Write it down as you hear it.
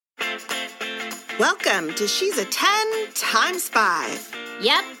Welcome to She's a 10 times 5.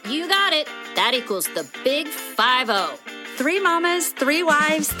 Yep, you got it. That equals the big 5-0. 3 mamas, 3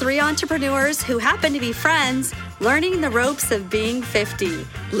 wives, 3 entrepreneurs who happen to be friends, learning the ropes of being 50.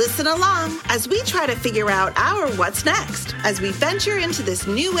 Listen along as we try to figure out our what's next as we venture into this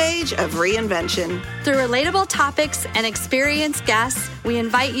new age of reinvention. Through relatable topics and experienced guests, we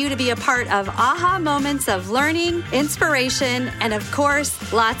invite you to be a part of aha moments of learning, inspiration, and of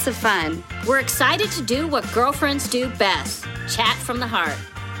course, lots of fun. We're excited to do what girlfriends do best, chat from the heart.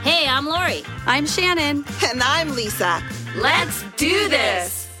 Hey, I'm Lori. I'm Shannon. And I'm Lisa. Let's do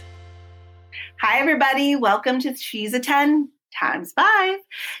this. Hi, everybody. Welcome to She's a 10 times 5.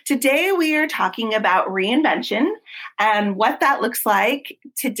 Today, we are talking about reinvention and what that looks like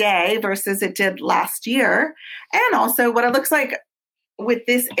today versus it did last year, and also what it looks like with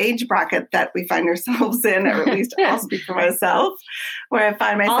this age bracket that we find ourselves in, or at least I'll speak for myself, where I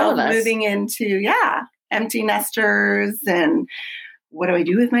find myself moving into, empty nesters and what do I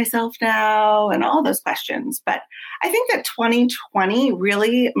do with myself now and all those questions. But I think that 2020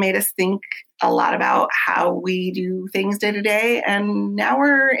 really made us think a lot about how we do things day to day. And now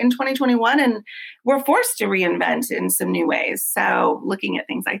we're in 2021 and we're forced to reinvent in some new ways. So looking at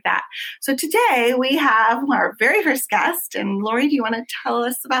things like that. So today we have our very first guest. And Lori, do you want to tell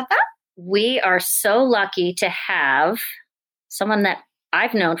us about that? We are so lucky to have someone that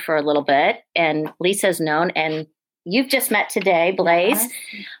I've known for a little bit and Lisa's known, and you've just met today, Blaze,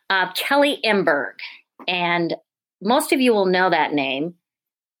 Kelly Imberg. And most of you will know that name,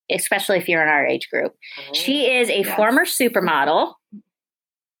 especially if you're in our age group. She is a former supermodel.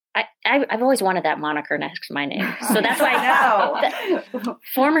 I've always wanted that moniker next to my name. So that's why I know.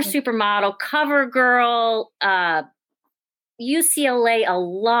 Former supermodel, cover girl, UCLA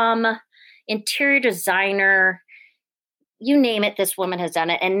alum, interior designer, you name it, this woman has done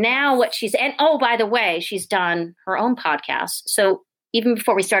it. And now by the way, she's done her own podcast. So even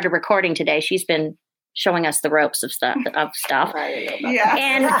before we started recording today, she's been showing us the ropes of stuff. And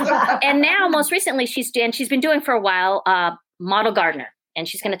now most recently she's been doing for a while, Model Gardener, and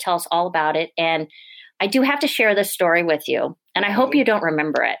she's going to tell us all about it. And I do have to share this story with you, and I hope you don't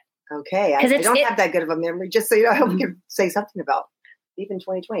remember it. Okay. I don't have that good of a memory, just so you know, I hope you can say something about even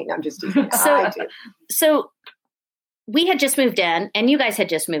 2020. No, I'm just teasing. So we had just moved in, and you guys had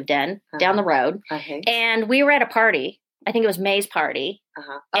just moved in down the road, and we were at a party. I think it was May's party.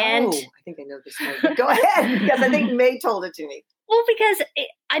 And I think I know this story. Go ahead, because I think May told it to me. Well, because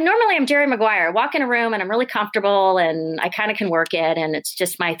I'm Jerry Maguire. I walk in a room and I'm really comfortable and I kind of can work it and it's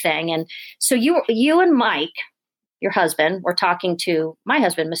just my thing. And so you and Mike, your husband, were talking to my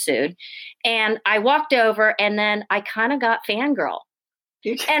husband, Masood, and I walked over and then I kind of got fangirl.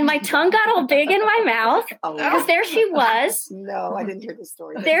 And my tongue got all big in my mouth because there she was. No, I didn't hear the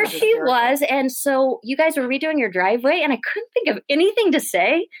story. There she was. And so you guys were redoing your driveway and I couldn't think of anything to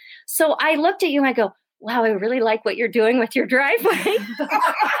say. So I looked at you and I go, wow, I really like what you're doing with your driveway.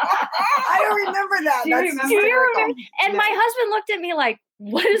 I don't remember that. Do you remember? And my husband looked at me like,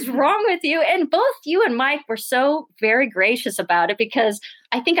 what is wrong with you? And both you and Mike were so very gracious about it because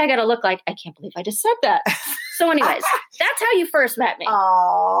I think I got to look like, I can't believe I just said that. So anyways, that's how you first met me.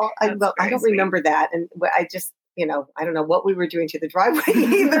 Oh, I don't remember that. And I just, I don't know what we were doing to the driveway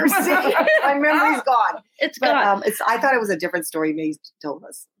either. My memory's gone. It's gone. I thought it was a different story May told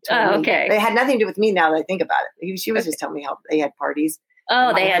us. Okay. It had nothing to do with me now that I think about it. She was just telling me how they had parties.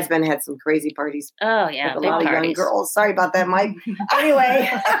 Oh, my husband had some crazy parties. Oh, yeah. With a lot of young girls. Sorry about that, Mike.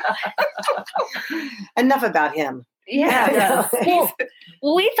 Anyway, enough about him. Yeah. Well,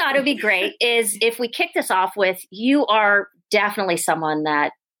 we thought it would be great is if we kick this off with, you are definitely someone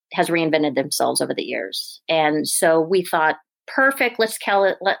that has reinvented themselves over the years. And so we thought, perfect, let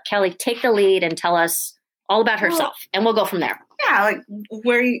Kelly take the lead and tell us all about herself. And we'll go from there. Yeah, like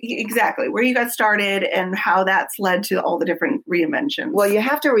where you got started and how that's led to all the different reinventions. Well, you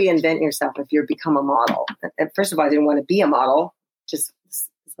have to reinvent yourself if you become a model. And first of all, I didn't want to be a model. Just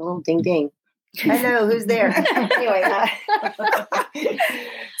a little ding ding. Hello, who's there? Anyway,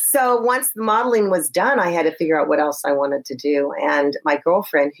 so once the modeling was done, I had to figure out what else I wanted to do. And my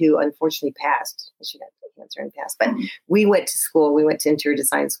girlfriend, who unfortunately passed, she got cancer and passed, but we went to school. We went to interior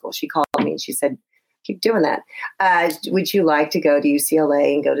design school. She called me and she said, keep doing that. Would you like to go to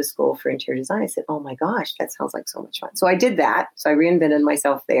UCLA and go to school for interior design? I said, oh my gosh, that sounds like so much fun. So I did that. So I reinvented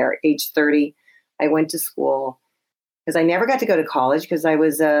myself there. Age 30, I went to school because I never got to go to college because I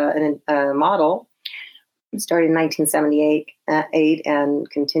was a model. I started in 1978 and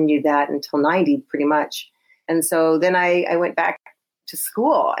continued that until 90 pretty much. And so then I went back to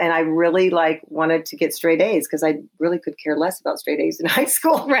school and I really wanted to get straight A's because I really could care less about straight A's in high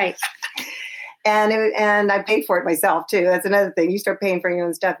school. Right. And I paid for it myself too. That's another thing. You start paying for your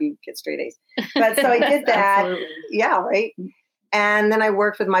own stuff, you get straight A's. But so I did that. Yeah, right. And then I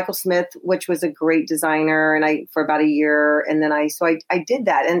worked with Michael Smith, which was a great designer, and for about a year. And then I did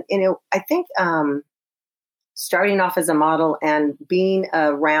that. And I think starting off as a model and being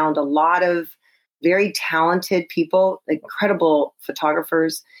around a lot of very talented people, incredible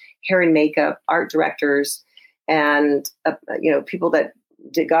photographers, hair and makeup, art directors, and people that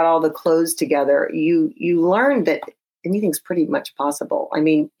got all the clothes together. You learn that anything's pretty much possible. I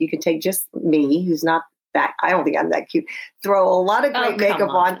mean, you can take just me, who's not that, I don't think I'm that cute, throw a lot of great makeup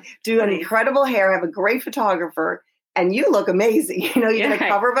on, do an incredible hair, have a great photographer, and you look amazing. You get a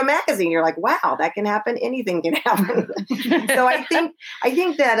cover of a magazine. You're like, wow, that can happen. Anything can happen. So I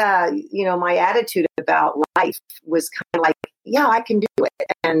think that, my attitude about life was kind of like, yeah, I can do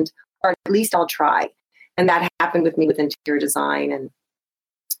it. Or at least I'll try. And that happened with me with interior design. And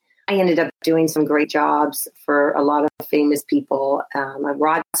I ended up doing some great jobs for a lot of famous people.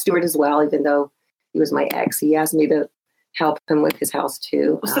 Rod Stewart as well, even though he was my ex. He asked me to help him with his house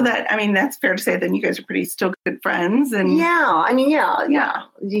too. So that's fair to say then you guys are pretty still good friends. And yeah.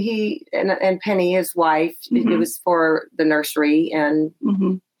 He and Penny, his wife, it was for the nursery. And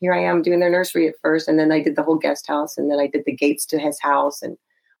here I am doing their nursery at first. And then I did the whole guest house. And then I did the gates to his house and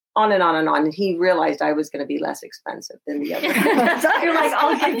on and on and on. And he realized I was going to be less expensive than the other. So you're like,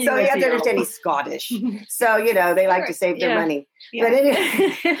 I'll give you so he had to understand he's Scottish. So, they like to save their money. Yeah. But anyway,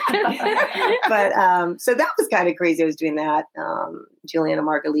 so that was kind of crazy. I was doing that. Juliana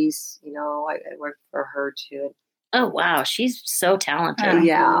Margulies, I worked for her too. Oh, wow. She's so talented.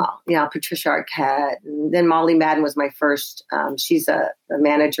 Yeah. Patricia Arquette. And then Molly Madden was my first. She's a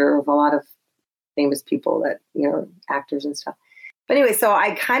manager of a lot of famous people that, actors and stuff. But anyway, so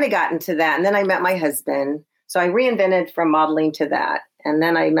I kind of got into that. And then I met my husband. So I reinvented from modeling to that. And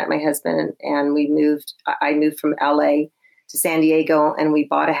then I met my husband and I moved from LA to San Diego and we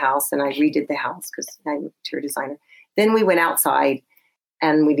bought a house and I redid the house because I'm an interior designer. Then we went outside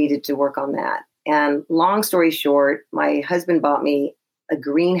and we needed to work on that. And long story short, my husband bought me a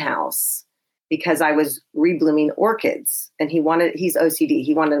greenhouse because I was reblooming orchids and he's OCD.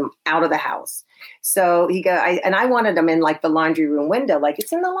 He wanted them out of the house. So I wanted them in like the laundry room window. Like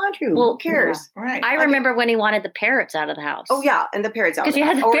it's in the laundry room. Who cares? Yeah, right. I remember when he wanted the parrots out of the house. Oh yeah. And the parrots out. Because you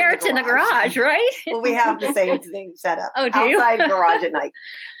had the parrots in the garage, right? Well, we have the same thing set up. Oh, do you? Outside garage at night.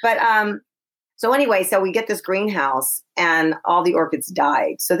 But, so anyway, so we get this greenhouse and all the orchids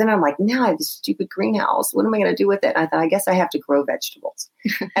died. So then I'm like, now I have this stupid greenhouse. What am I going to do with it? And I thought, I guess I have to grow vegetables.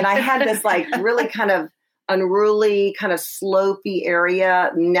 And I had this like really kind of unruly, kind of slopey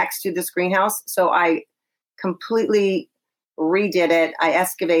area next to this greenhouse. So I completely redid it. I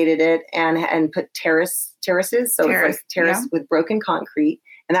excavated it and put terraces. So it's like terrace with broken concrete.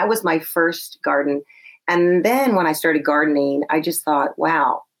 And that was my first garden. And then when I started gardening, I just thought,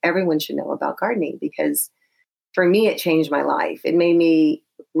 wow, everyone should know about gardening because for me, it changed my life. It made me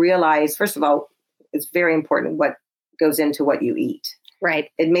realize, first of all, it's very important what goes into what you eat. Right.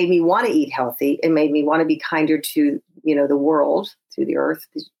 It made me want to eat healthy. It made me want to be kinder to, the world, to the earth,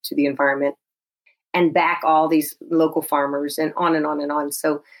 to the environment, and back all these local farmers and on and on and on.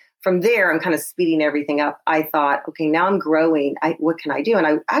 So from there, I'm kind of speeding everything up. I thought, okay, now I'm growing. What can I do? And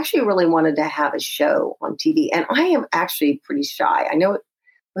I actually really wanted to have a show on TV. And I am actually pretty shy. I know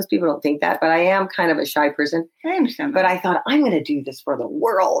most people don't think that, but I am kind of a shy person. I understand that. But I thought, I'm going to do this for the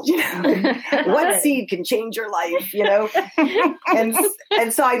world. One seed can change your life,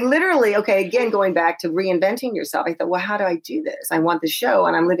 And so I literally, again, going back to reinventing yourself, I thought, well, how do I do this? I want the show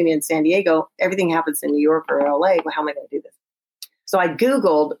and I'm living in San Diego. Everything happens in New York or LA. Well, how am I going to do this? So I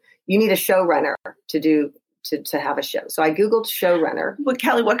Googled, you need a showrunner to have a show. So I Googled showrunner. Well,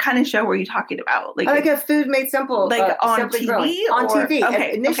 Kelly, what kind of show were you talking about? Like a Food Made Simple. Like on TV? On TV.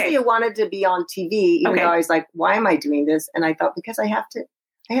 Okay, initially, I wanted to be on TV, even though I was like, why am I doing this? And I thought, because I have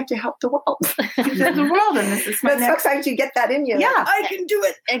to help the world. The world, and this is my but sometimes you get that in you. Yeah, like, I can do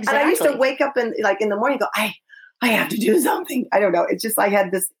it. Exactly. And I used to wake up in the morning and go, I have to do something. I don't know. It's just, I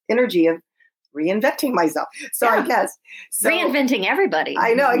had this energy of reinventing myself. So I guess. Reinventing everybody.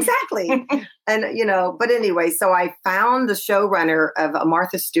 I know, exactly. And, but anyway, so I found the showrunner of a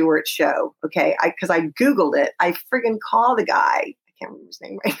Martha Stewart show. Okay. Because I Googled it. I friggin' called the guy. I can't remember his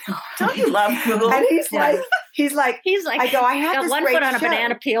name right now. Don't you love Google? And he's like, I go, I have got this one great foot on a show.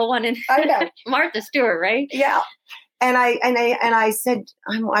 banana peel, one in I know. Martha Stewart, right? Yeah. And I said,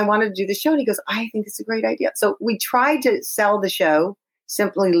 I wanted to do the show. And he goes, I think it's a great idea. So we tried to sell the show,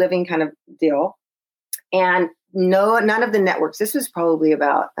 Simply Living kind of deal. And none of the networks, this was probably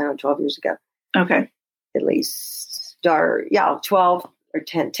about, 12 years ago. Okay. At least 12. or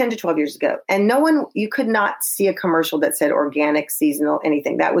 10 to 12 years ago. And you could not see a commercial that said organic, seasonal,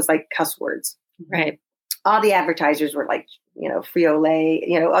 anything. That was like cuss words. Right. All the advertisers were like, Frito-Lay,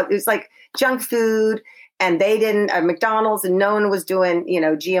 it was like junk food. And they didn't, McDonald's, and no one was doing,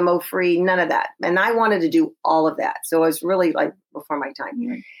 GMO free, none of that. And I wanted to do all of that. So I was really like before my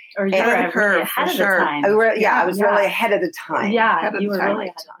time. Or you were really ahead of the time. I was really ahead of the time. Yeah, you were really ahead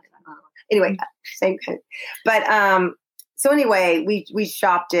of the time. Anyway, same kind. But so anyway, we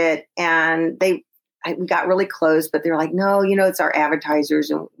shopped it, and we got really close. But they're like, no, it's our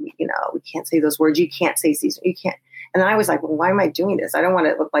advertisers, and we can't say those words. You can't say season. You can't. And I was like, well, why am I doing this? I don't want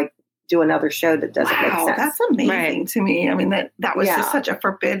to look like do another show that doesn't make sense. That's amazing to me. I mean, that was just such a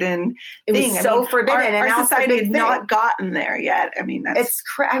forbidden thing. It was forbidden. Our society had not gotten there yet. I mean,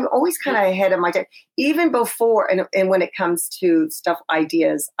 I'm always kind of ahead of my time. Even before, and when it comes to stuff,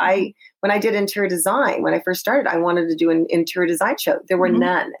 ideas, when I did interior design, when I first started, I wanted to do an interior design show. There were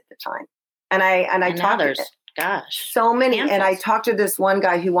none at the time. And I talked to so many. Campus. And I talked to this one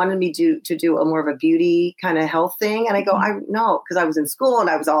guy who wanted me to do a more of a beauty kind of health thing. And I go, I know, because I was in school and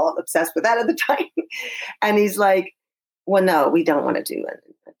I was all obsessed with that at the time. And he's like, well, no, we don't want to do a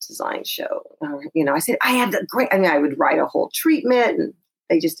design show. I said, I would write a whole treatment, and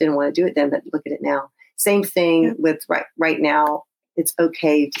they just didn't want to do it then. But look at it now. Same thing with right now. It's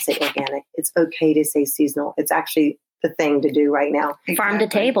okay to say organic. It's okay to say seasonal. It's actually the thing to do right now. Farm to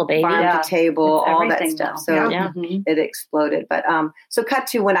table, baby. Farm to table, all that stuff. Now. So it exploded. But so cut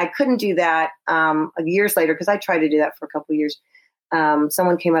to when I couldn't do that years later, because I tried to do that for a couple of years.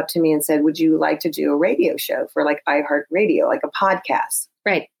 Someone came up to me and said, would you like to do a radio show for like iHeartRadio, like a podcast?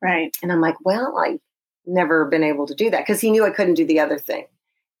 Right. And I'm like, well, I've never been able to do that, because he knew I couldn't do the other thing.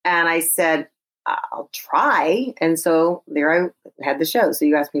 And I said, I'll try. And so there I had the show. So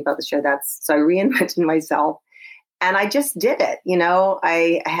you asked me about the show. So I reinvented myself. And I just did it.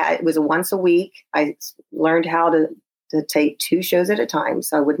 It was once a week. I learned how to tape 2 shows at a time,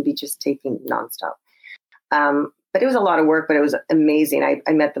 so I wouldn't be just taping nonstop. But it was a lot of work, but it was amazing. I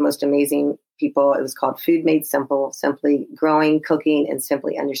met the most amazing people. It was called Food Made Simple, simply growing, cooking, and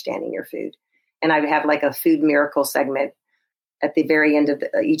simply understanding your food. And I'd have like a food miracle segment at the very end of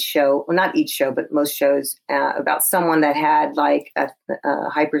each show, well, not each show, but most shows, about someone that had like a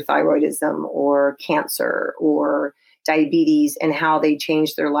hyperthyroidism or cancer or diabetes, and how they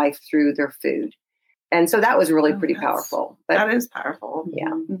changed their life through their food. And so that was really pretty powerful. But, that is powerful.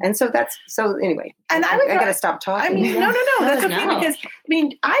 Yeah. And so anyway. And I got to stop talking. I mean, no. That's okay. Because,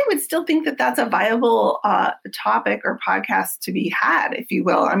 I would still think that that's a viable topic or podcast to be had, if you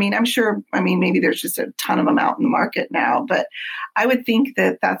will. I'm sure, maybe there's just a ton of them out in the market now, but I would think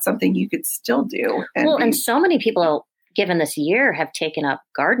that that's something you could still do. And so many people, given this year, have taken up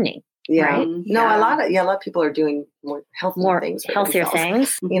gardening. Yeah. Right? No, a lot of people are doing more healthier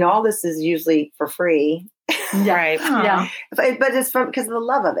things. All this is usually for free. Right. Yeah. But it's because of the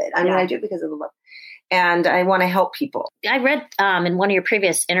love of it. I do it because of the love. And I want to help people. I read in one of your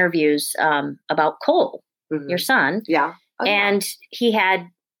previous interviews about Cole, your son. Yeah. And he had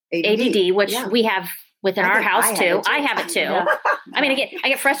ADD, which we have within our house too. I have it too. Yeah. I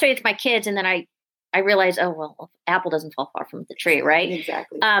get frustrated with my kids, and then I realize, apple doesn't fall far from the tree, right?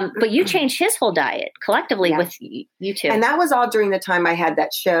 Exactly. But you changed his whole diet collectively with you two. And that was all during the time I had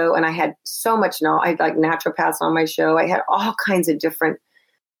that show, and I had so much knowledge. I had like naturopaths on my show. I had all kinds of different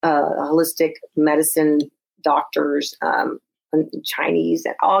holistic medicine doctors, Chinese,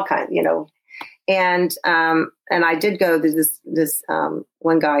 and all kinds, And I did go to this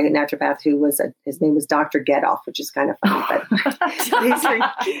one guy, a naturopath, who his name was Dr. Getoff, which is kind of funny,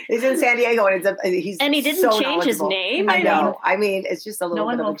 but he's in San Diego, and he didn't change his name. I know. It's just a little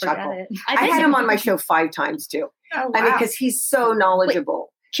bit of a chuckle. I had him on my show 5 times too. Oh, wow. Because he's so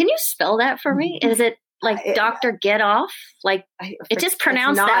knowledgeable. Wait, can you spell that for me? Is it like Dr. Getoff? Like it's just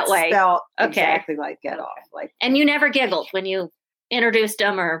pronounced that way. Spelled exactly like Getoff. Like, and you never giggled when you introduced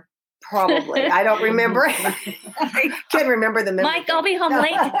him, or? Probably. I don't remember. I can't remember the Mike, I'll be home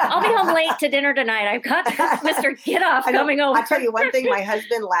late. I'll be home late to dinner tonight. I've got Mr. Getoff coming over. I'll tell you one thing. My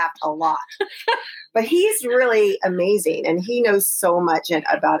husband laughed a lot. But he's really amazing. And he knows so much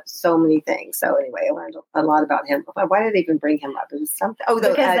about so many things. So anyway, I learned a lot about him. Why did they even bring him up? It was something. Oh,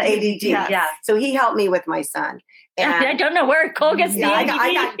 the ADD. Yeah. So he helped me with my son. And I don't know where Cole gets the ADD.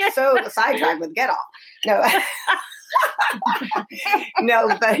 I got so sidetracked with Getoff. No.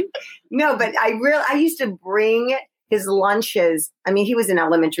 but I used to bring his lunches. He was in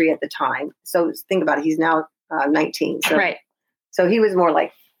elementary at the time. So think about it. He's now 19. So, right. So he was more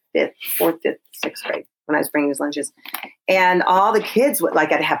like 4th, 5th, 6th grade when I was bringing his lunches. And all the kids would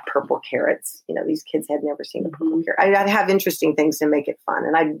I'd have purple carrots. These kids had never seen a purple carrot. I'd have interesting things to make it fun.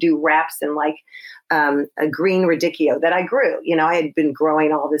 And I'd do wraps in a green radicchio that I grew. I had been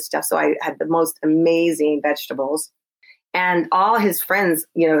growing all this stuff. So I had the most amazing vegetables. And all his friends,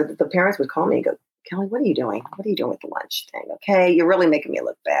 the parents would call me and go, Kelly, what are you doing? What are you doing with the lunch thing? Okay, you're really making me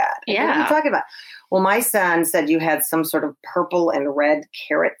look bad. Yeah. What are you talking about? Well, my son said you had some sort of purple and red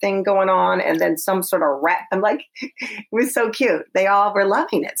carrot thing going on, and then some sort of rat. I'm like, it was so cute. They all were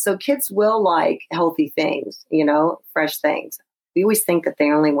loving it. So kids will like healthy things, fresh things. We always think that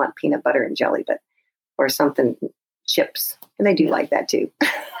they only want peanut butter and jelly, or something, chips, and they do like that too.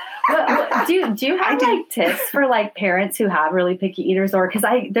 Do you have tips for parents who have really picky eaters, or because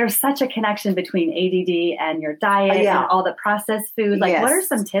there's such a connection between ADD and your diet and all the processed food. What are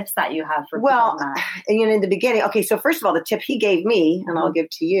some tips that you have for people on that? In the beginning, okay, so first of all, the tip he gave me, and I'll give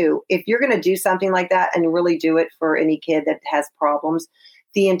to you, if you're going to do something like that and really do it for any kid that has problems,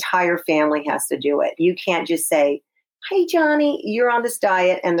 the entire family has to do it. You can't just say, hey, Johnny, you're on this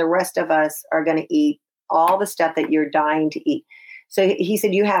diet and the rest of us are going to eat all the stuff that you're dying to eat. So he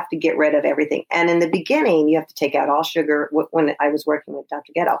said, you have to get rid of everything. And in the beginning, you have to take out all sugar. When I was working with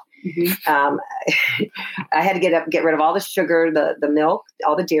Dr. Ghetto, I had to get rid of all the sugar, the milk,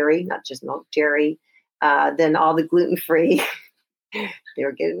 all the dairy, not just milk, dairy, then all the gluten-free. They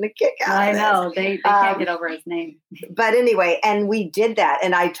were getting a kick out of I know. They can't get over his name. But anyway, and we did that.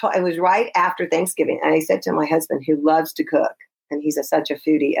 And it was right after Thanksgiving. And I said to my husband, who loves to cook, and he's such a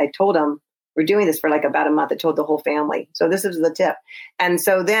foodie, I told him, we're doing this for about a month. I told the whole family. So this is the tip. And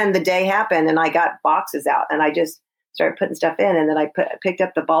so then the day happened and I got boxes out and I just started putting stuff in. And then I picked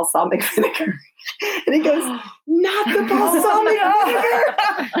up the balsamic vinegar and he goes, not the balsamic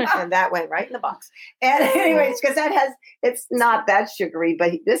vinegar. And that went right in the box. And anyways, because it's not that sugary,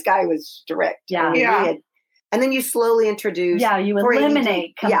 but this guy was strict. Yeah. And then you slowly introduce. Yeah, you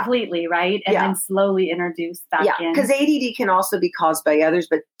eliminate completely, right? And then slowly introduce back in. Because ADD can also be caused by others,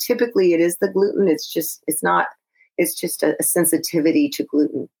 but typically it is the gluten. It's just a sensitivity to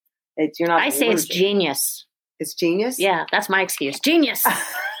gluten. You're not. I say it's genius. It's genius? Yeah, that's my excuse. Genius.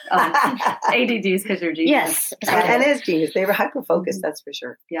 ADDs because you're genius. Yes. And it is genius. They were hyper-focused, that's for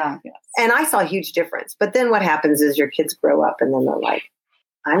sure. Yeah. Yes. And I saw a huge difference. But then what happens is your kids grow up and then they're like,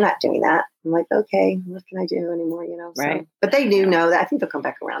 I'm not doing that. I'm like, okay, what can I do anymore? So, right. But they do know that. I think they'll come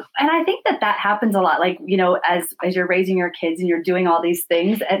back around. And I think that happens a lot. As you're raising your kids and you're doing all these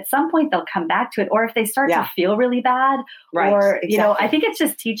things, at some point they'll come back to it. Or if they start to feel really bad, or, I think it's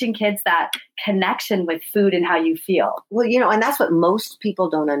just teaching kids that connection with food and how you feel. Well, and that's what most people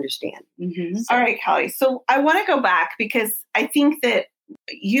don't understand. Mm-hmm. All right, Kelly. So I want to go back because I think that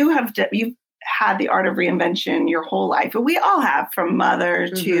you've had the art of reinvention your whole life, but we all have, from mother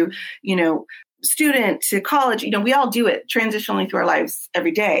to, student to college. We all do it transitionally through our lives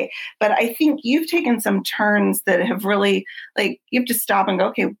every day. But I think you've taken some turns that have really, you have to stop and go,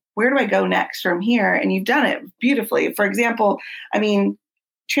 okay, where do I go next from here? And you've done it beautifully. For example,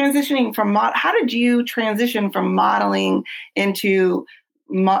 transitioning from how did you transition from modeling into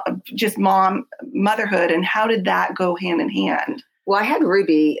just motherhood, and how did that go hand in hand? Well, I had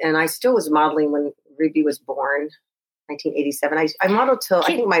Ruby, and I still was modeling when Ruby was born, 1987. I modeled till I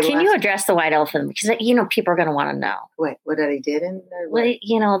think my. Can you address the white elephant? Because people are going to want to know. What I did in there?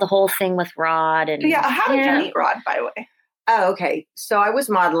 Well, the whole thing with Rod and how did you meet Rod, by the way? Oh, okay. So I was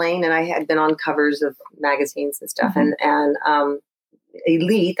modeling, and I had been on covers of magazines and stuff, and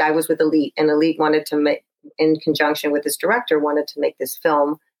Elite. I was with Elite, and Elite wanted to make, in conjunction with this director, wanted to make this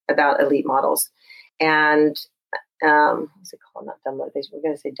film about elite models, and. What's it called? Not Dumb Luck. We're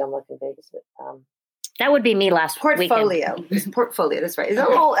going to say Dumb Luck in Vegas. But, that would be me last Portfolio. weekend. Portfolio. That's right. It's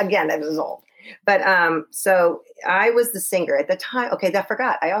old. Again, that was old. But so I was the singer at the time. Okay, I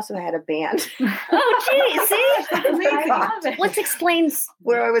forgot. I also had a band. Oh, geez. See? Let's explain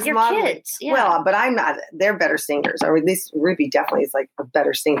where I was your modeling. Kids. Yeah. Well, but I'm not. They're better singers. Or at least Ruby definitely is a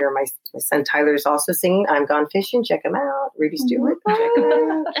better singer. My son Tyler is also singing. I'm Gone Fishing. Check him out. Ruby Stewart. Check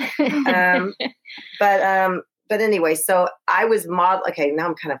him out. But anyway, so I was okay, now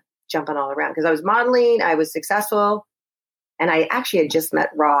I'm kind of jumping all around because I was modeling, I was successful, and I actually had just met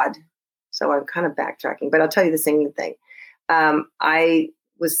Rod. So I'm kind of backtracking, but I'll tell you the singing thing. I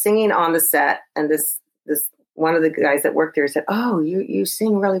was singing on the set, and this one of the guys that worked there said, "Oh, you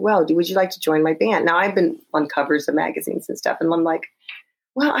sing really well. Would you like to join my band?" Now I've been on covers of magazines and stuff, and I'm like,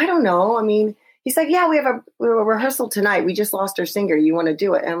 well, I don't know. He's like, "Yeah, we have a rehearsal tonight. We just lost our singer. You want to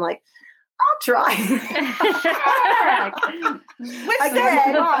do it?" And I'm like, I'll try.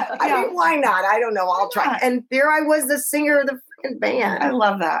 Why not? I don't know. I'll try. And there I was, the singer of the freaking band. I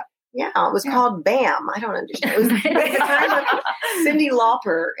love that. Yeah, it was called BAM. I don't understand. It was at the time of Cyndi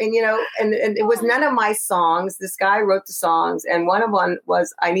Lauper, and and it was none of my songs. This guy wrote the songs, and one of them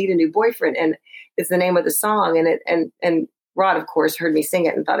was "I Need a New Boyfriend," and it's the name of the song. And Rod, of course, heard me sing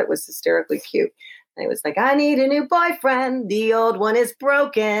it and thought it was hysterically cute. And it was like, "I need a new boyfriend. The old one is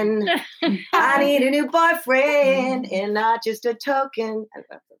broken. I need a new boyfriend, and not just a token."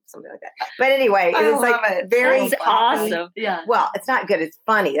 Something like that. But anyway, it was like very awesome. Yeah. Well, it's not good. It's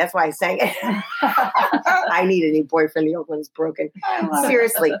funny. That's why I sang it. I need a new boyfriend. The old one's broken.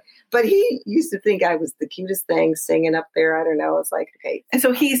 Seriously. But he used to think I was the cutest thing singing up there. I don't know. It's like, okay. And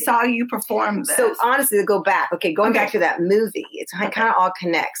so he saw you perform this. So honestly, to go back, going back to that movie, it's kind of all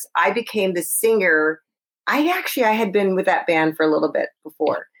connects. I became the singer. I had been with that band for a little bit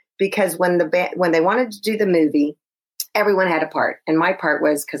before, because when they wanted to do the movie, everyone had a part. And my part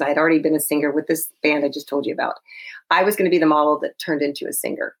was, because I had already been a singer with this band I just told you about, I was going to be the model that turned into a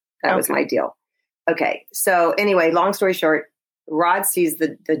singer. That was my deal. Okay. So anyway, long story short, Rod sees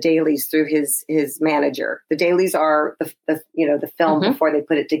the dailies through his manager. The dailies are the film before they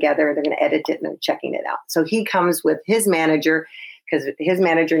put it together. They're going to edit it and they're checking it out. So he comes with his manager, because his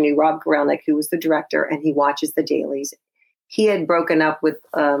manager knew Rob Gorelnik, who was the director, and he watches the dailies. He had broken up with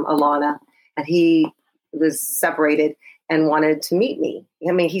Alana, and he was separated and wanted to meet me.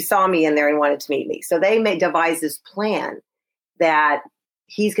 I mean, he saw me in there and wanted to meet me. So they devised this plan that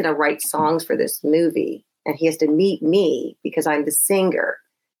he's going to write songs for this movie, and he has to meet me because I'm the singer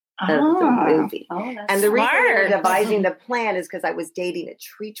of the movie. And the reason they're devising the plan is because I was dating a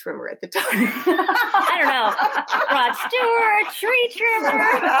tree trimmer at the time. I don't know. Rod Stewart, tree trimmer.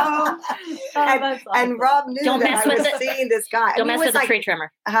 And Rob knew that I was seeing this guy. Don't mess with the tree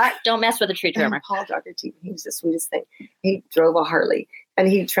trimmer. Don't mess with the tree trimmer. And Paul Dougherty, he was the sweetest thing. He drove a Harley. And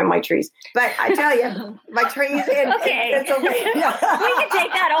he trimmed my trees. But I tell you, my trees in Pennsylvania. We can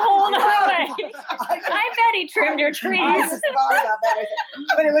take that a whole other way. I bet he trimmed your trees. I just thought about that.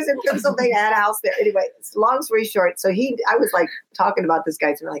 But it was in Pennsylvania. I had a house there. Anyway, long story short. So I was like talking about this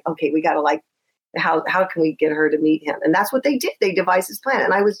guy. So we're like, okay, we got to how can we get her to meet him? And that's what they did. They devised this plan.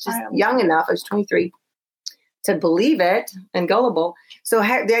 And I was just young enough. I was 23 to believe it and gullible. So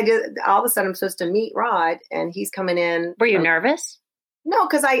the idea, all of a sudden I'm supposed to meet Rod, and he's coming in. Were you nervous? No,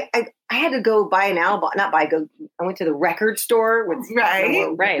 because I had to go buy an album. I went to the record store with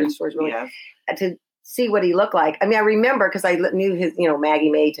record stores really, to see what he looked like. I mean, I remember because I knew his,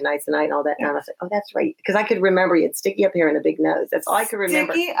 Maggie May, Tonight's the Night, and all that. And I was like, oh, that's right, because I could remember he had sticky up hair and a big nose. That's all I could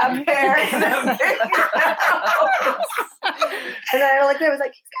remember. Sticky up hair and a big nose. And I was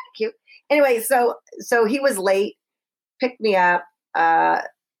like, he's kind of cute. Anyway, so he was late, picked me up.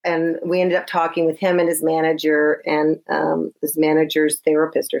 And we ended up talking with him and his manager and his manager's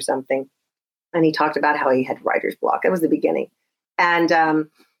therapist or something. And he talked about how he had writer's block. That was the beginning. And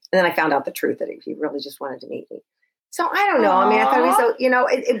then I found out the truth that he really just wanted to meet me. So I don't know. I mean, I thought he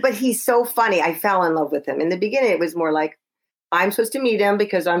was so, but he's so funny. I fell in love with him. In the beginning, it was more like, I'm supposed to meet him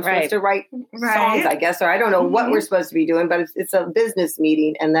because I'm supposed to write songs, I guess, or I don't know what we're supposed to be doing, but it's a business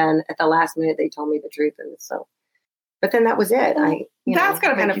meeting. And then at the last minute, they told me the truth. And so. But then that was it. That's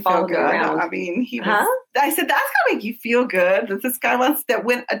going to make you feel good. I mean, I said, that's going to make you feel good that this guy went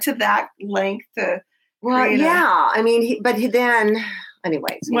to that length to. Well, yeah. I mean,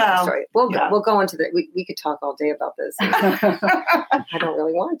 anyway. Sorry. We'll go into that. We could talk all day about this. I don't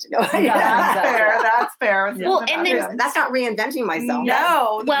really want to know. That's fair. Well, and that's not reinventing myself.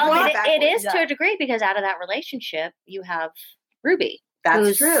 No. Well, it is to a degree, because out of that relationship, you have Ruby.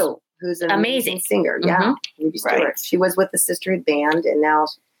 That's true. Who's an amazing singer. Yeah. Ruby Stewart. Right. She was with the Sisterhood Band, and now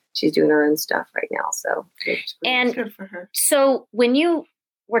she's doing her own stuff right now. So it's good for her. So when you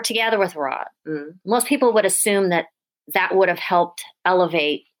were together with Rod, most people would assume that would have helped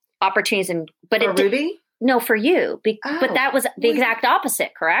elevate opportunities. But for Ruby? No, for you. But that was the exact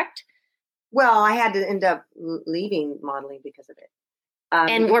opposite, correct? Well, I had to end up leaving modeling because of it.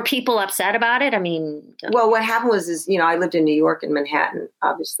 And were people upset about it? I mean, well, what happened was, I lived in New York and Manhattan,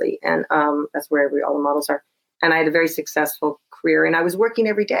 obviously, and that's where all the models are. And I had a very successful career, and I was working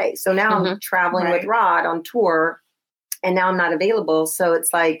every day. So now I'm traveling with Rod on tour, and now I'm not available. So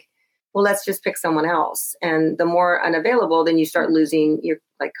it's like, well, let's just pick someone else. And the more unavailable, then you start losing your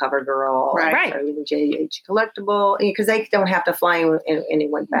Cover Girl, start losing JH Collectible, because they don't have to fly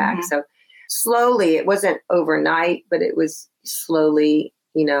anyone back. So slowly, it wasn't overnight, but it was slowly,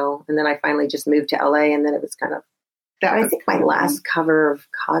 and then I finally just moved to LA, and then it was kind of, I think my last cover of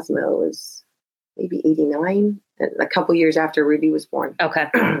Cosmo was maybe 89, a couple years after Ruby was born. Okay.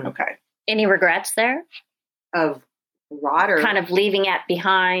 Okay. Any regrets there? Of kind of leaving it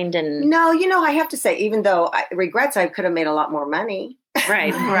behind? And no, I have to say, even though regrets, I could have made a lot more money.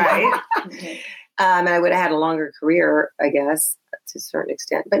 Right. Right. And I would have had a longer career, I guess, to a certain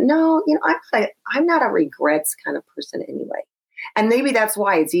extent. But no, I'm not a regrets kind of person anyway. And maybe that's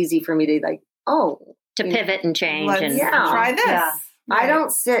why it's easy for me to to pivot and change. Let's try this. Yeah. Right. I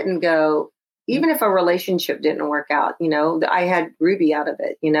don't sit and go, even if a relationship didn't work out, I had Ruby out of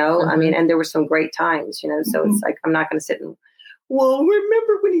it, Mm-hmm. I mean, and there were some great times, so it's like, I'm not going to sit and,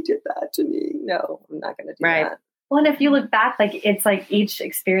 remember when he did that to me? No, I'm not going to do that. Well, and if you look back, it's like each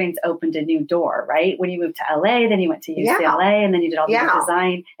experience opened a new door, right? When you moved to LA, then you went to UCLA, and then you did all the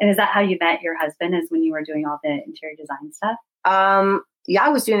design. And is that how you met your husband, is when you were doing all the interior design stuff? I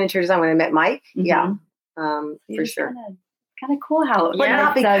was doing interior design when I met Mike. Mm-hmm. Yeah, for sure. Kind of cool how, but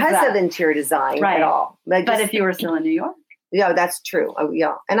not because of interior design at all. But if you were still in New York. Yeah, that's true.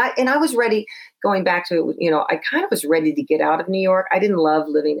 Yeah. And I was ready, going back to, I kind of was ready to get out of New York. I didn't love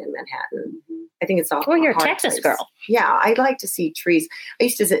living in Manhattan. Mm-hmm. I think it's all. Well, you're a Texas girl. Yeah. I like to see trees. I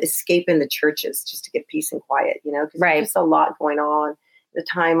used to escape in the churches just to get peace and quiet, because there's just a lot going on. The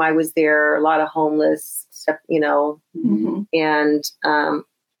time I was there, a lot of homeless stuff, Mm-hmm. and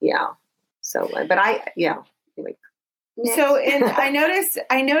yeah. So, but anyway. So, and I noticed,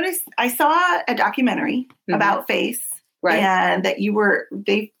 I saw a documentary about Face, right? And that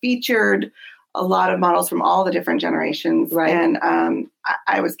they featured a lot of models from all the different generations, right? And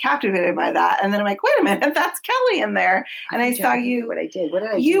I was captivated by that. And then I'm like, wait a minute, that's Kelly in there. And I saw you. What I did? What did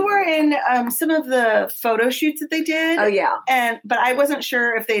I do? You were in some of the photo shoots that they did. Oh yeah. But I wasn't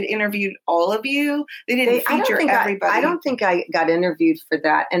sure if they'd interviewed all of you. They didn't feature everybody. I don't think I got interviewed for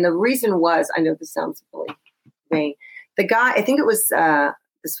that. And the reason was, I know this sounds really vain. The guy, I think it was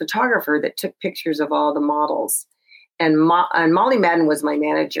this photographer that took pictures of all the models, and Molly Madden was my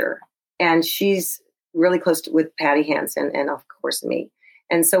manager, and she's really close with Patty Hansen and of course me.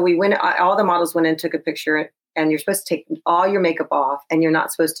 And so we went, all the models went in, took a picture, and you're supposed to take all your makeup off, and you're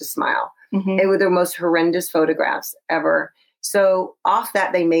not supposed to smile. Mm-hmm. They were the most horrendous photographs ever. So off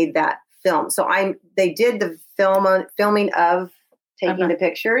that, they made that film. So they did the filming of taking the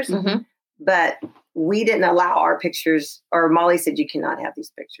pictures, but we didn't allow our pictures, or Molly said, you cannot have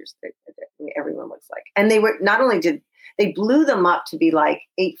these pictures that everyone looks like. And they were, not only did they blew them up to be like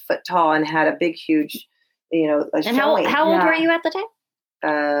 8 foot tall and had a big, huge, a and showing. How old were you at the time?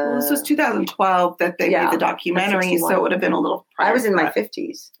 Well, this was 2012 that they made the documentary, so it would have been a little prior. I was in my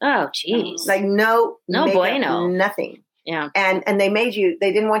 50s. Oh, geez. Like no makeup, bueno. Nothing. Yeah. And they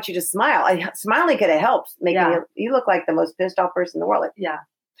didn't want you to smile. Smiling could have helped making you look like the most pissed off person in the world.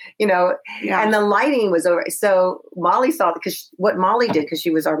 And the lighting was over. So Molly saw, because what Molly did, because she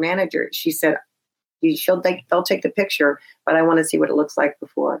was our manager, she said, they'll take the picture, but I want to see what it looks like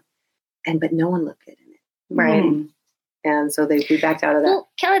before. But no one looked at it. Right. Mm-hmm. And so we backed out of that. Well,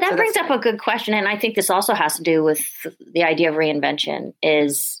 Kelly, that brings up a good question. And I think this also has to do with the idea of reinvention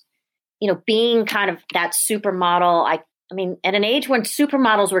is, being kind of that supermodel. I mean, at an age when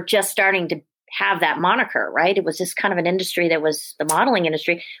supermodels were just starting to have that moniker, right? It was just kind of an industry that was the modeling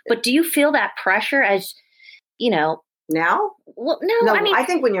industry. But do you feel that pressure as, now? Well, no, I mean, I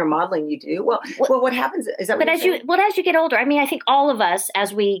think when you're modeling, you do. Well, what happens is that. But as you get older, I mean, I think all of us,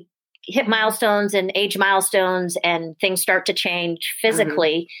 as we hit milestones and age milestones and things start to change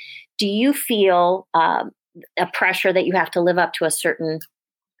physically, do you feel a pressure that you have to live up to a certain?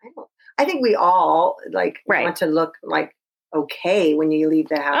 I think we all want to look like okay when you leave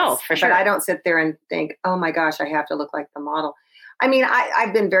the house. Oh, for sure. But I don't sit there and think, oh my gosh, I have to look like the model. I mean,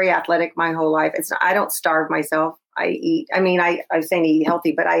 I've been very athletic my whole life. I don't starve myself. I eat. I mean, I was saying eat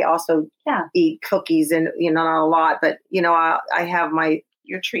healthy, but I also eat cookies and, not a lot, but I have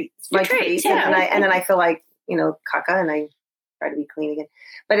your treats, my treats. And then I feel like, caca, and I try to be clean again,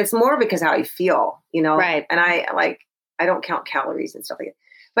 but it's more because how I feel, right. And I don't count calories and stuff like that.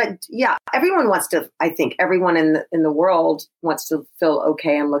 But yeah, everyone wants to, I think everyone in the world wants to feel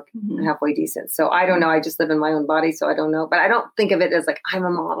okay and look halfway decent. So I don't know. I just live in my own body. So I don't know, but I don't think of it as like, I'm a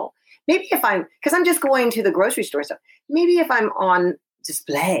model. Maybe because I'm just going to the grocery store stuff. Maybe if I'm on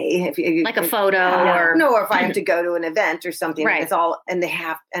display, like a photo or if I have to go to an event or something, right. It's all, and they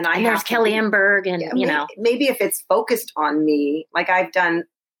have, and there's Kelly Emberg and, maybe if it's focused on me, like I've done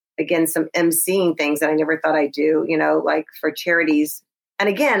again, some emceeing things that I never thought I'd do, like for charities. And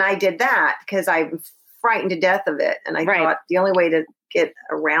again, I did that because I'm frightened to death of it. And I thought the only way to get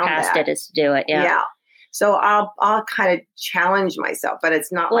around past it is to do it. Yeah. Yeah. So I'll kind of challenge myself, but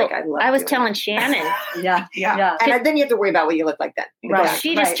it's not like I love. I was telling Shannon. Yeah. And then you have to worry about what you look like then. Right.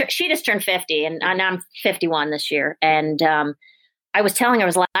 She just turned 50 and I'm 51 this year. And I was telling her, I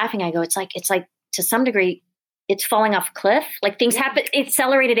was laughing. I go, it's like to some degree, it's falling off a cliff. Like things happen,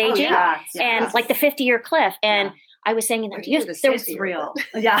 accelerated aging and like the 50-year cliff. And I was saying, there's real.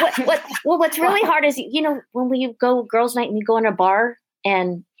 Yeah. What's really hard is, when we go girls' night and you go in a bar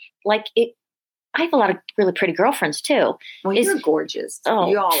and like I have a lot of really pretty girlfriends too. Well, you're gorgeous. Oh,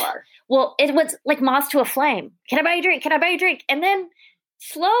 you all are. Well, it was like moths to a flame. Can I buy you a drink? Can I buy you a drink? And then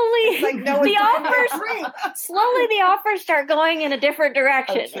slowly the offers start going in a different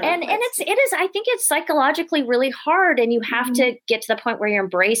direction. And it is, I think it's psychologically really hard. And you have to get to the point where you're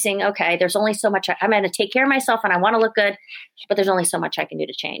embracing, okay, there's only so much I'm going to take care of myself and I want to look good, but there's only so much I can do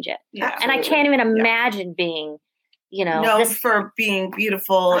to change it. Yeah, and I can't even imagine being, known for being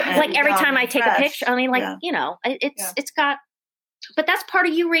beautiful. And like every time I take a picture, I mean, it's got, but that's part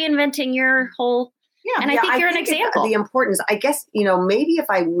of you reinventing your whole. Yeah. And I think you're an example. The importance, I guess, maybe if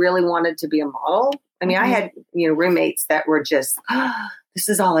I really wanted to be a model, I mean, I had, roommates that were just, this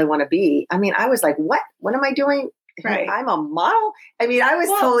is all I want to be. I mean, I was like, what am I doing? Right. I'm a model. I mean, I was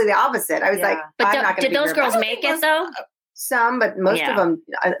totally the opposite. I was like, I'm not going to be. Did those girls make it though? Some, but most of them,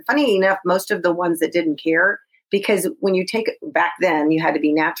 funny enough, most of the ones that didn't care, because when you take it back then, you had to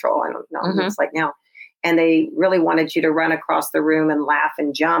be natural. I don't know what it's like now. And they really wanted you to run across the room and laugh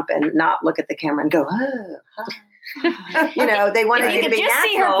and jump and not look at the camera and go, they wanted you to be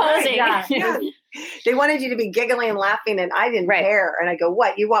just natural. See her posing. They wanted you to be giggling and laughing, and I didn't care. And I go,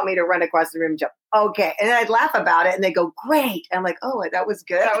 what? You want me to run across the room and jump? Okay. And then I'd laugh about it, and they go, great. And I'm like, oh, that was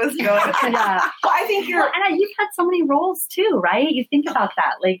good. That was good. Yeah. Well, I think and you've had so many roles too, right? You think about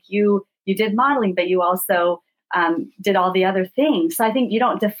that. Like you did modeling, but you also did all the other things. So I think you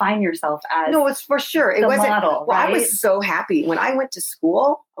don't define yourself as no, it's for sure. It wasn't. Model, well, right? I was so happy when I went to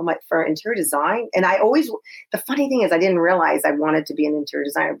school for interior design. And the funny thing is I didn't realize I wanted to be an interior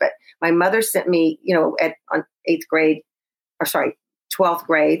designer, but my mother sent me, on 12th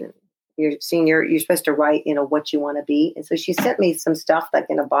grade, you're senior, you're supposed to write, what you want to be. And so she sent me some stuff like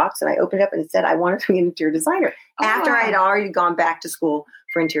in a box, and I opened it up and it said, I wanted to be an interior designer after I had already gone back to school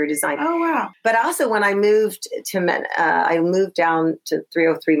for interior design. Oh, wow. But also when I moved to, I moved down to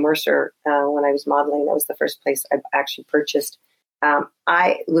 303 Mercer when I was modeling. That was the first place I actually purchased.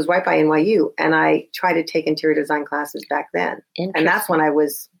 I was right by NYU, and I tried to take interior design classes back then. And that's when I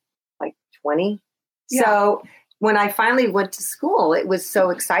was like 20. Yeah. So when I finally went to school, it was so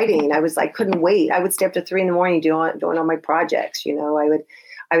exciting. I was like, couldn't wait. I would stay up to 3 a.m. doing all my projects.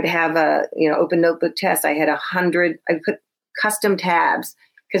 I would have a, open notebook test. I had 100, I put custom tabs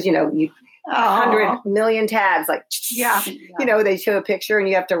because, 100 million tabs, like, they show a picture and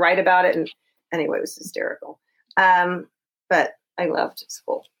you have to write about it. And anyway, it was hysterical. But I loved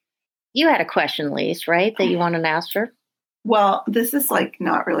school. You had a question, Lise, right? That you wanted to ask her? Well, this is like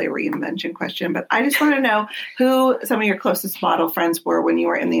not really a reinvention question, but I just want to know who some of your closest model friends were when you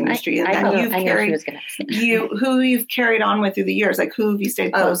were in the industry, and then who you've carried on with through the years. Like, who have you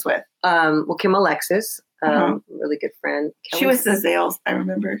stayed close with? Well, Kim Alexis, really good friend. She was the Zales, I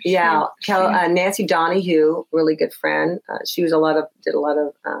remember. Yeah, Nancy Donahue, really good friend. She was did a lot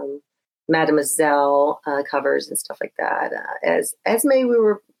of Mademoiselle covers and stuff like that. As Esme, we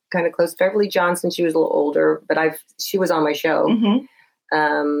were kind of close. Beverly Johnson, she was a little older, but she was on my show.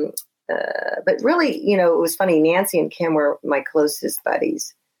 Mm-hmm. But really, it was funny. Nancy and Kim were my closest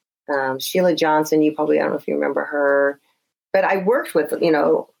buddies. Sheila Johnson, I don't know if you remember her, but I worked with,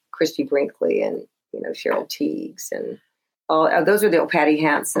 Christy Brinkley and, Cheryl Teagues and all, those are the old Patty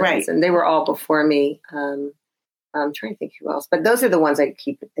Hansons, right. And they were all before me. I'm trying to think who else, but those are the ones I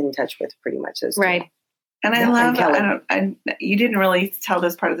keep in touch with pretty much. Those right. Two. And I love, you didn't really tell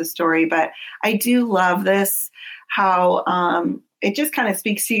this part of the story, but I do love this, how it just kind of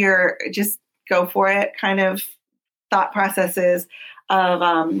speaks to your just go for it kind of thought processes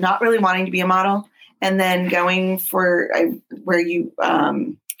of not really wanting to be a model and then going for where you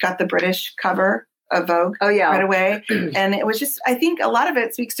got the British cover of Vogue right away. And it was just, I think a lot of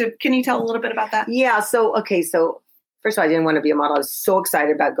it speaks to, can you tell a little bit about that? Yeah. So first of all, I didn't want to be a model. I was so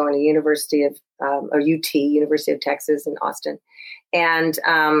excited about going to University of University of Texas in Austin. And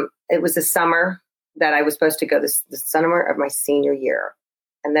it was the summer that I was supposed to go, the summer of my senior year.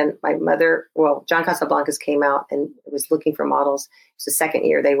 And then my mother, John Casablancas came out and was looking for models. It was the second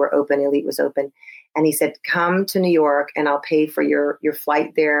year they were open, Elite was open. And he said, come to New York and I'll pay for your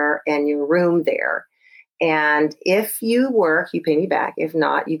flight there and your room there. And if you work, you pay me back. If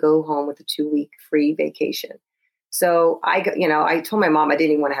not, you go home with a 2-week free vacation. So I told my mom I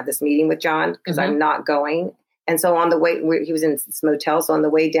didn't even want to have this meeting with John because I'm not going. And so on the way, he was in this motel. So on the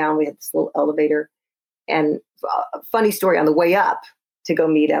way down, we had this little elevator. And funny story, on the way up to go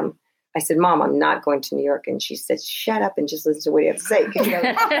meet him, I said, Mom, I'm not going to New York. And she said, shut up and just listen to what you have to say. Because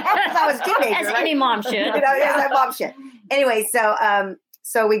I was a teenager. As any mom should. As my mom should. Anyway,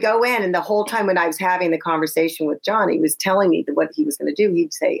 so we go in, and the whole time when I was having the conversation with John, he was telling me what he was going to do.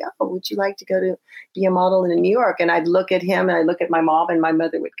 He'd say, oh, would you like to go to be a model in New York? And I'd look at him, and I'd look at my mom, and my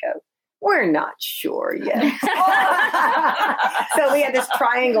mother would go, we're not sure yet. So we had this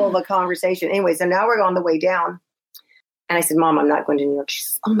triangle of a conversation. Anyway, so now we're on the way down. And I said, Mom, I'm not going to New York. She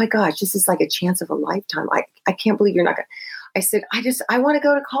says, oh my gosh, this is like a chance of a lifetime. I can't believe you're not going. I said, I want to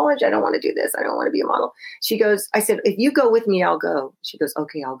go to college. I don't want to do this. I don't want to be a model. I said, if you go with me, I'll go. She goes,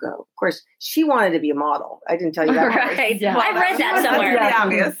 okay, I'll go. Of course, she wanted to be a model. I didn't tell you that. Right. Yeah. I've read that somewhere.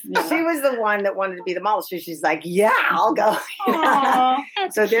 Obvious. Yeah. She was the one that wanted to be the model. So she's like, yeah, I'll go.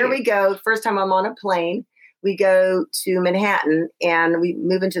 So there we go. First time I'm on a plane. We go to Manhattan, and we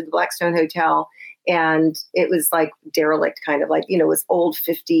move into the Blackstone Hotel. And it was like derelict, kind of like, it was old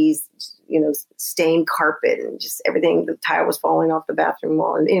 50s, stained carpet and just everything. The tile was falling off the bathroom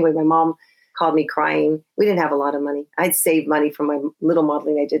wall. And anyway, my mom called me crying. We didn't have a lot of money. I'd saved money from my little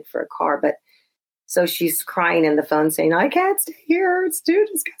modeling I did for a car. But so she's crying in the phone saying, I can't stay here. It's too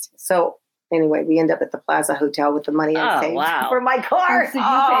disgusting. So anyway, we end up at the Plaza Hotel with the money I saved for my car. So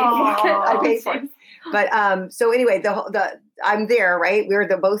I paid for it. But so anyway, I'm there, right? We're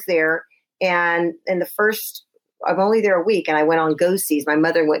both there. And in the first, I'm only there a week, and I went on go-sees. My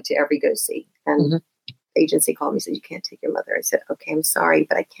mother went to every go-see, and the agency called me and said, you can't take your mother. I said, okay, I'm sorry,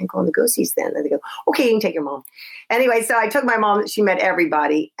 but I can't go on the go-sees then. And they go, okay, you can take your mom. Anyway, so I took my mom. She met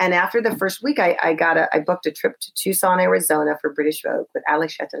everybody. And after the first week, I booked a trip to Tucson, Arizona for British Vogue with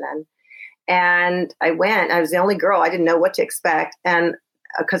Alex Chatelain. And I went. I was the only girl. I didn't know what to expect. And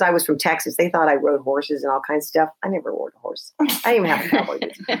because I was from Texas, they thought I rode horses and all kinds of stuff. I never rode a horse. I didn't even have a cowboy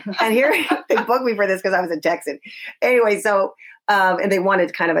boots. And here they booked me for this because I was a Texan. Anyway, so and they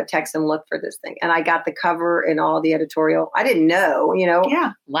wanted kind of a Texan look for this thing. And I got the cover and all the editorial. I didn't know,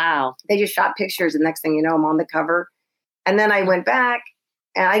 Yeah. Wow. They just shot pictures, and next thing you know, I'm on the cover. And then I went back,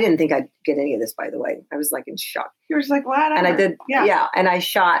 and I didn't think I'd get any of this, by the way. I was like in shock. You were just like, what? And I did, yeah. And I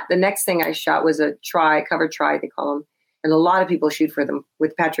shot, the next thing I shot was a cover try, they call them. And a lot of people shoot for them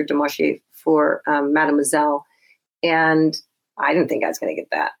with Patrick Demarche for Mademoiselle. And I didn't think I was going to get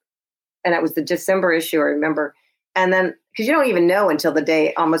that. And it was the December issue, I remember. And then, because you don't even know until the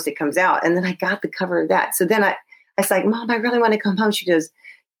day almost it comes out. And then I got the cover of that. So then I was like, Mom, I really want to come home. She goes,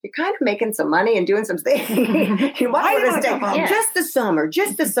 you're kind of making some money and doing some things. You might want to stay home. Just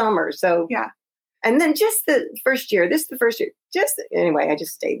the summer. So yeah. And then just the first year, anyway, I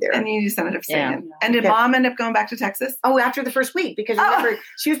just stayed there. And you just ended up staying. Yeah. And did Mom end up going back to Texas? Oh, after the first week, because remember,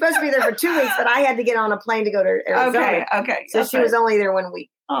 she was supposed to be there for 2 weeks, but I had to get on a plane to go to Arizona. Okay. So she was only there 1 week.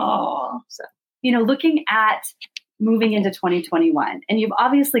 Oh. So. Looking at moving into 2021, and you've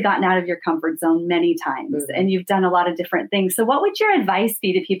obviously gotten out of your comfort zone many times, and you've done a lot of different things. So what would your advice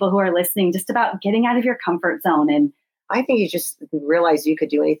be to people who are listening just about getting out of your comfort zone? And I think you just realize you could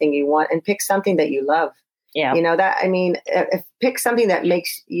do anything you want and pick something that you love. Yeah. Pick something that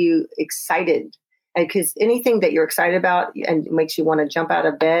makes you excited, because anything that you're excited about and makes you want to jump out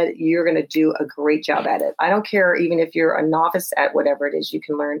of bed, you're going to do a great job at it. I don't care, even if you're a novice at whatever it is, you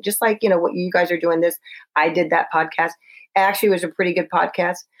can learn. Just like, what you guys are doing this. I did that podcast. Actually, it was a pretty good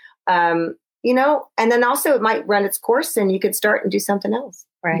podcast. And then also it might run its course and you could start and do something else.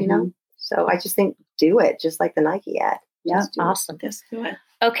 Right. So I just think do it, just like the Nike ad. Yeah, awesome. Just do it.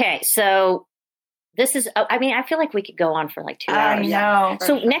 Okay, so this is, I feel like we could go on for like 2 hours. I know.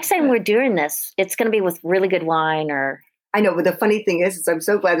 So next time we're doing this, it's going to be with really good wine or... I know, but the funny thing is I'm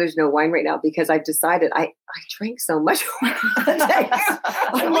so glad there's no wine right now, because I've decided I drank so much wine.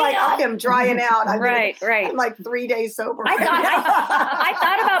 I'm like, I am drying out. Right. I'm like 3 days sober. I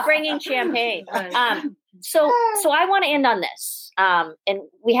thought about bringing champagne. So I want to end on this. And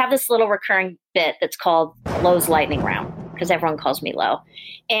we have this little recurring bit that's called Lowe's Lightning Round, because everyone calls me Lowe.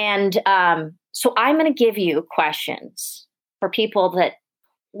 And so I'm going to give you questions for people that...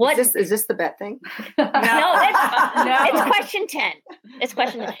 What is this the bet thing? No, it's question 10. It's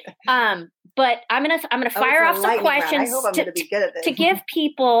question 10. But I'm gonna fire off some questions to give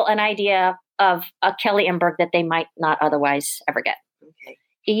people an idea of a Kelly Imberg that they might not otherwise ever get. Okay.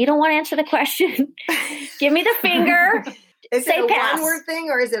 You don't want to answer the question? Give me the finger. Is it a one-word thing,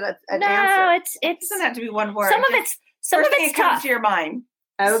 or is it an answer? It doesn't have to be one word. Some of it's tough. Comes to your mind.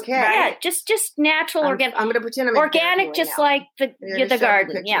 Okay. Yeah, just natural, organic. I'm going to pretend I'm organic, just now. Like the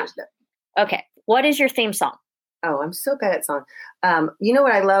garden. Yeah. Okay. What is your theme song? Oh, I'm so bad at song. You know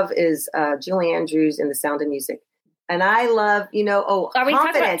what I love is Julie Andrews in The Sound of Music. And I love, Are we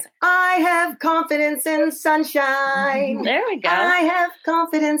confidence. I have confidence in sunshine. There we go. I have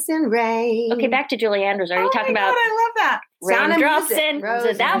confidence in rain. Okay, back to Julie Andrews. Are you talking about? I love that. Raindrops and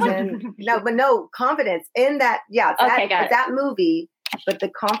that one? No, confidence in that. Yeah, okay, got it. That movie, but the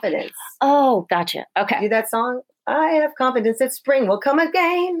confidence. Oh, gotcha. Okay. Do that song? I have confidence that spring will come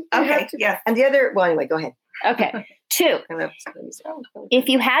again. Okay, yeah. And the other, well, anyway, go ahead. Okay. 2. If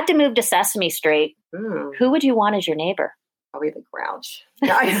you had to move to Sesame Street, who would you want as your neighbor? Probably the Grouch.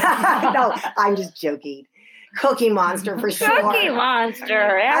 No, I'm just joking. Cookie Monster for sure. Cookie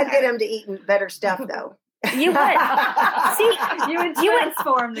Monster. Yeah. I'd get him to eat better stuff, though. You would. See, you would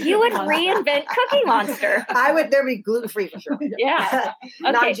transform. You would reinvent Cookie Monster. There'd be gluten-free for sure. Yeah.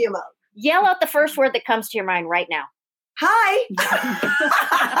 Okay. Non-GMO. Yell out the first word that comes to your mind right now. Hi.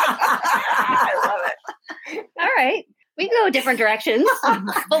 I love it. All right. We can go different directions.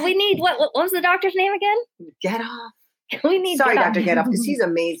 But we need, what was the doctor's name again? Get off. We need Sorry, Dr. Get Off, because he's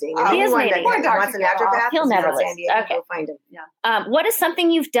amazing. He is amazing. Wants an naturopath, he'll never listen. Okay. Go find him. Yeah. What is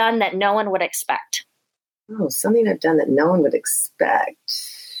something you've done that no one would expect? Oh, something I've done that no one would expect.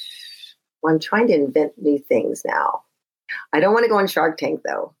 Well, I'm trying to invent new things now. I don't want to go on Shark Tank,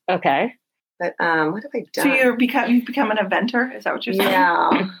 though. Okay. But what have I done? So you've become an inventor? Is that what you're saying?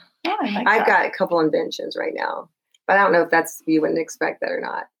 Yeah. Oh, I've got a couple inventions right now. But I don't know if you wouldn't expect that or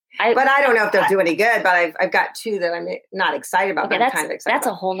not. But I don't know if they'll do any good. But I've got 2 that I'm not excited about. Okay, but I'm kind of excited. That's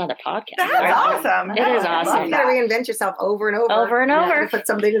a whole nother podcast. That's right? awesome. It is awesome. You got to reinvent yourself over and over. Over and over. Put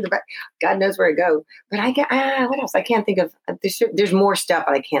something in the back. God knows where to go. But I get what else? I can't think of. There's more stuff,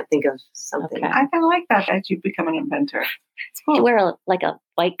 but I can't think of something. Okay. I kind of like that you become an inventor. It's cool. You wear a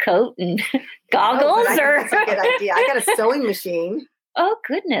white coat and goggles, or that's a good idea. I got a sewing machine. Oh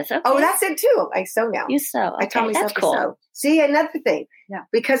goodness! Okay. Oh, that's it too. I sew now. You sew. Okay. I taught myself that's cool. to sew. See, another thing. Yeah.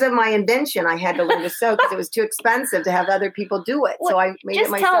 Because of my invention, I had to learn to sew because it was too expensive to have other people do it. So I made it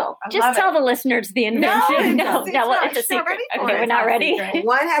myself. Just tell the listeners the invention. No, it's a secret. Okay, we're not ready.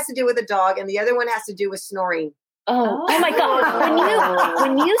 One has to do with a dog, and the other one has to do with snoring. Oh my God!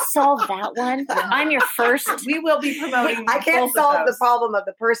 When you solve that one, I'm your first. We will be promoting. I can't solve the problem of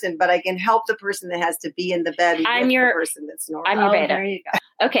the person, but I can help the person that has to be in the bed. I'm your person that's snoring. I'm your beta. There you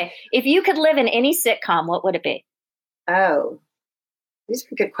go. Okay, if you could live in any sitcom, what would it be? Oh, these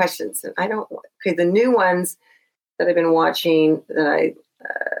are good questions. I don't. Okay, the new ones that I've been watching that I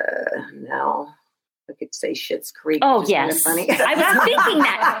now. I could say Schitt's Creek. Oh, yes. Kind of funny.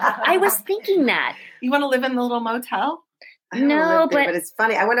 I was thinking that. You want to live in the little motel? No, but it's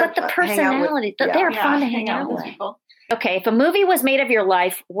funny. I want to. But the personality, they're fun to hang out with. People. Okay, if a movie was made of your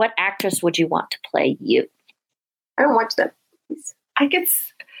life, what actress would you want to play you? I don't watch that. I could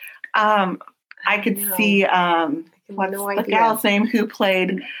see. What's the gal's name who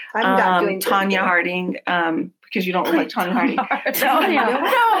played Tanya Harding? Because you don't like Tanya Harding.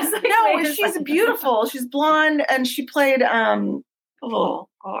 No, she's beautiful. She's blonde, and she played. Oh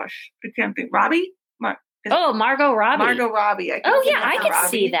gosh, I can't think. Robbie. Margot Robbie. Margot Robbie. I could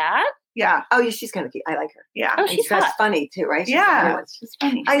see that. Yeah. Oh, yeah, she's kind of cute. I like her. Yeah. Oh, she's hot. funny too, right? She's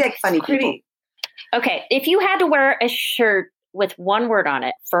funny. I like funny people. Okay, if you had to wear a shirt with one word on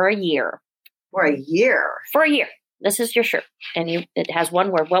it for a year. For a year. This is your shirt, and it has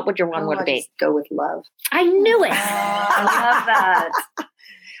one word. What would your one word be? Go with love. I knew it. I love that.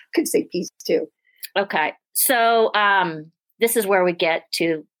 Could say peace too. Okay, so this is where we get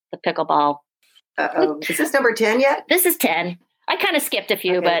to the pickleball. Is this number 10 yet? This is 10. I kind of skipped a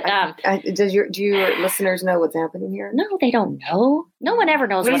few, okay. but do your listeners know what's happening here? No, they don't know. No one ever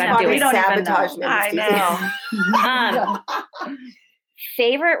knows what I'm doing. Sabotage me. I know.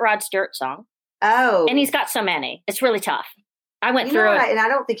 Favorite Rod Stewart song? Oh, and he's got so many. It's really tough. I went through it, and I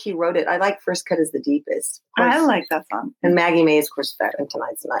don't think he wrote it. I like "First Cut Is the Deepest." I like that song, and Maggie May is, of course, and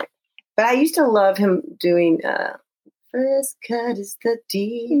Tonight's the Night. But I used to love him doing "First Cut Is the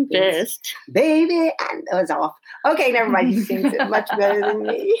Deepest," baby. And that was off. Okay, never mind. He sings it much better than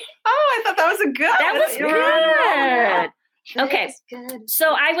me. Oh, I thought that was That was good. Okay,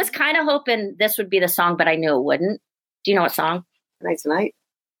 so I was kind of hoping this would be the song, but I knew it wouldn't. Do you know what song? Tonight's the Night.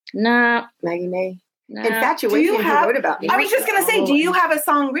 No. Maggie May. No. Infatuation, he wrote about me. I was just going to say, do you have a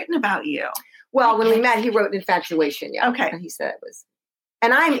song written about you? Well, when we met, he wrote Infatuation. Yeah. Okay. And he said it was.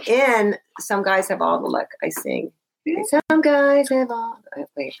 And I'm in Some Guys Have All the Luck. I sing. Some guys have all. Wait,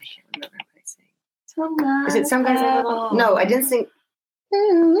 I can't remember what I sing. Is it Some Guys Have All the Luck? No, I didn't sing.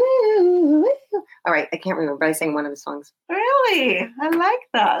 All right, I can't remember, but I sang one of the songs. Really? I like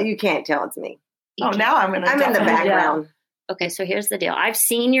that. You can't tell it's me. Now I'm in the background. Yeah. Okay, so here's the deal. I've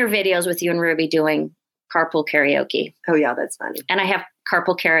seen your videos with you and Ruby doing carpool karaoke. Oh, yeah, that's funny. And I have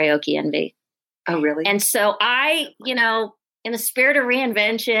carpool karaoke envy. Oh, really? And so I, in the spirit of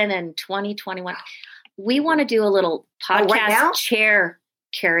reinvention and 2021, we want to do a little podcast chair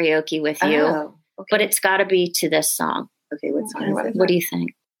karaoke with you. Oh, okay. But it's got to be to this song. Okay, what song is it? What do you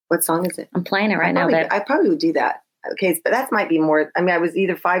think? What song is it? I'm playing it right now. I probably would do that. Okay, but that might be more. I mean, I was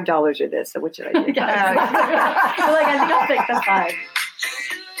either $5 or this. So what should I do? I think I'll pick the 5.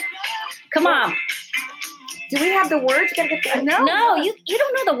 Come on. Do we have the words? No, you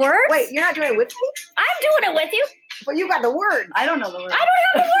don't know the words. Wait, you're not doing it with me? I'm doing it with you. But you got the words. I don't know the words. I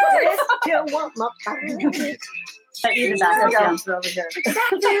don't have the words. Still want my fire. Even that dancer over here.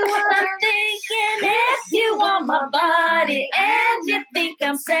 Exactly what I'm thinking. If you want my body and you think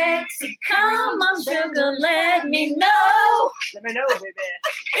I'm sexy, come on, sugar, let me know. Let me know, baby.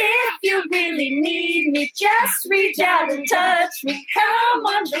 If you really need me, just reach out and touch me. Come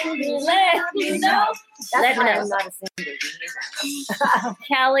on, sugar, let me know. Let me know. I'm not a singer.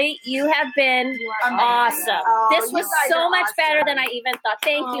 Kelly, you have been awesome. This was so much better than I even thought.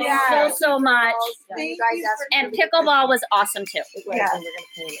 Thank you so much. And pickleball was awesome too. Yeah.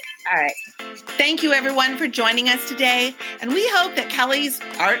 All right. Thank you, everyone, for joining us today. And we hope that Kelly's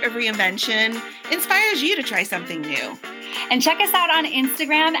Art of Reinvention inspires you to try something new. And check us out on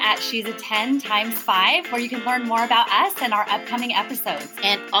Instagram at She's a 10 times 5, where you can learn more about us and our upcoming episodes.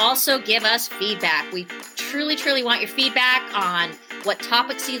 And also give us feedback. We truly, truly want your feedback on what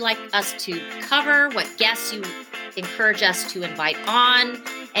topics you'd like us to cover, what guests you encourage us to invite on,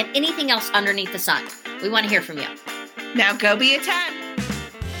 and anything else underneath the sun. We want to hear from you. Now go be a 10.